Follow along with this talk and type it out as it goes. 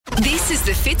This is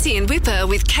the Fitzy and Whipper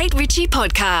with Kate Ritchie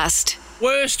podcast.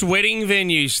 Worst wedding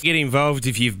venues. Get involved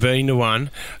if you've been to one.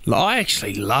 I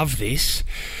actually love this.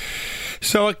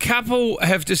 So a couple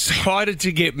have decided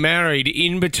to get married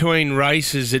in between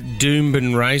races at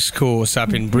Doomben Racecourse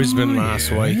up in Brisbane last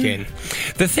weekend.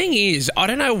 The thing is, I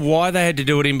don't know why they had to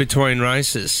do it in between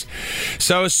races.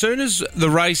 So as soon as the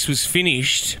race was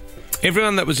finished,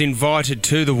 everyone that was invited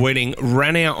to the wedding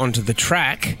ran out onto the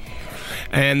track.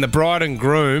 And the bride and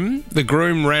groom, the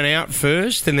groom ran out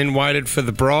first and then waited for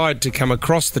the bride to come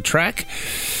across the track.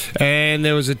 And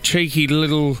there was a cheeky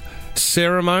little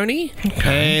ceremony,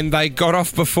 and they got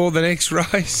off before the next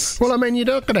race. Well, I mean, you're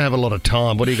not going to have a lot of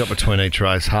time. What do you got between each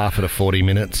race? Half to 40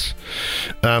 minutes.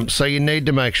 So you need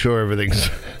to make sure everything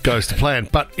goes to plan.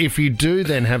 But if you do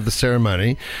then have the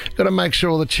ceremony, you've got to make sure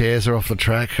all the chairs are off the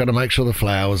track. Got to make sure the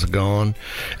flowers are gone.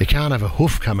 You can't have a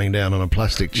hoof coming down on a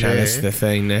plastic chair. No, that's the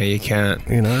thing. No, you can't.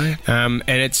 You know? And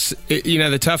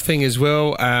the tough thing as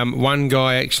well, one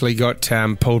guy actually got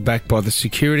pulled back by the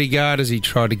security guard as he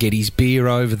tried to get his beer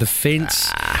over the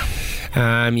fence.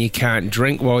 You can't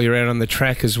drink while you're out on the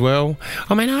track as well.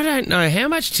 I mean, I don't know. How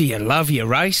much do you love your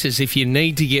races if you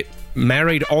need to get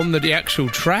married on the actual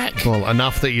track? Well,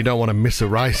 enough that you don't want to miss a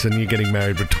race and you're getting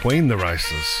married between the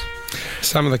races.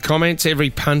 Some of the comments, every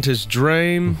punter's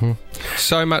dream. Mm-hmm.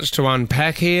 So much to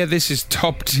unpack here. This is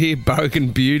top-tier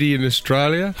bogan beauty in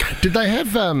Australia. Did they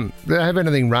have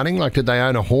anything running? Like, did they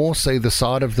own a horse either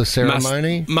side of the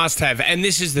ceremony? Must have. And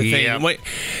this is the thing.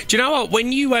 Do you know what?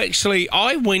 When you actually...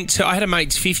 I had a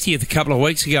mate's 50th a couple of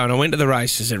weeks ago, and I went to the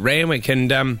races at Randwick, and...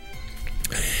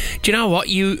 do you know what?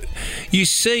 You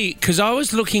see, because I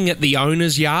was looking at the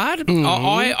owner's yard. Mm-hmm.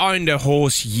 I owned a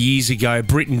horse years ago,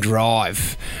 Britain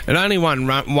Drive, and only won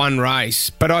one race.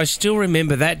 But I still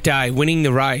remember that day winning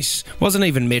the race. It wasn't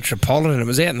even metropolitan; it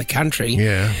was out in the country.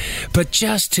 Yeah. But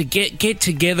just to get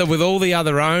together with all the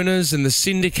other owners and the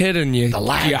syndicate, and you're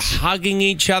hugging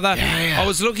each other. Yeah. I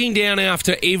was looking down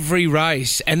after every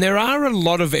race, and there are a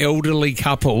lot of elderly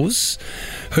couples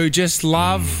who just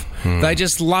love. They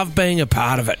just love being a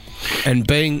part of it and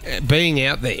being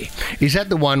out there. Is that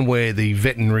the one where the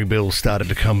veterinary bills started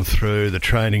to come through, the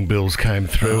training bills came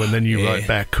through, and then you wrote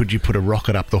back, could you put a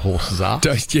rocket up the horse's ass?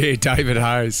 Yeah, David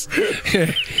Hayes.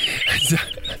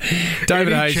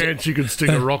 David Hayes. Any chance you could stick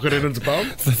a rocket in its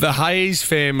bum? The Hayes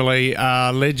family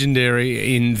are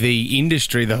legendary in the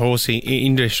industry, the horse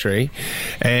industry,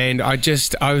 and I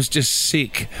was just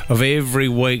sick of every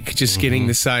week just getting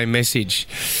the same message.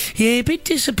 Yeah, a bit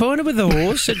disappointed with the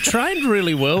horse. It trained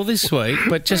really well this week,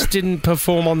 but just didn't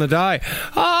perform on the day.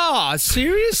 Oh,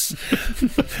 serious?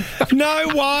 No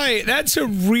way. That's a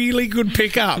really good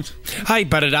pickup. Hey,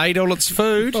 but it ate all its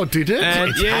food. Oh, did it?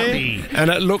 And, it's happy. And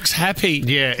it looks happy.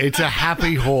 Yeah, it's a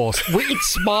happy horse. It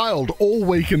smiled all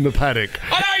week in the paddock.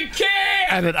 I don't care!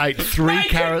 And it ate three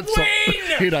carrots.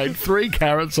 It ate 3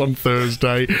 carrots on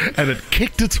Thursday, and it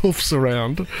kicked its hoofs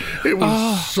around. It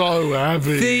was so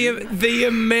happy. The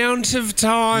amount of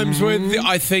times when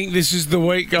I think this is the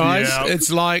week, guys. Yeah. It's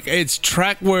like its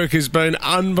track work has been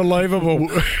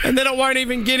unbelievable, and then it won't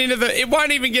even get into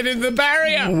the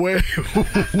barrier.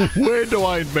 Where do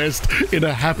I invest in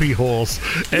a happy horse?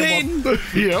 Then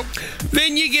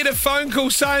you get a phone call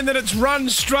saying that it's run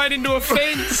straight into a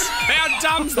fence. How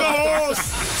dumb's the horse?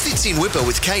 Fitzy and Whipper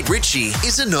with Kate Ritchie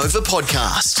is a Nova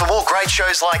podcast. For more great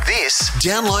shows like this,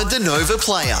 download the Nova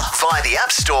Player via the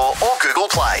App Store or Google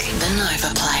Play. The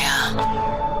Nova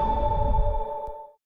Player.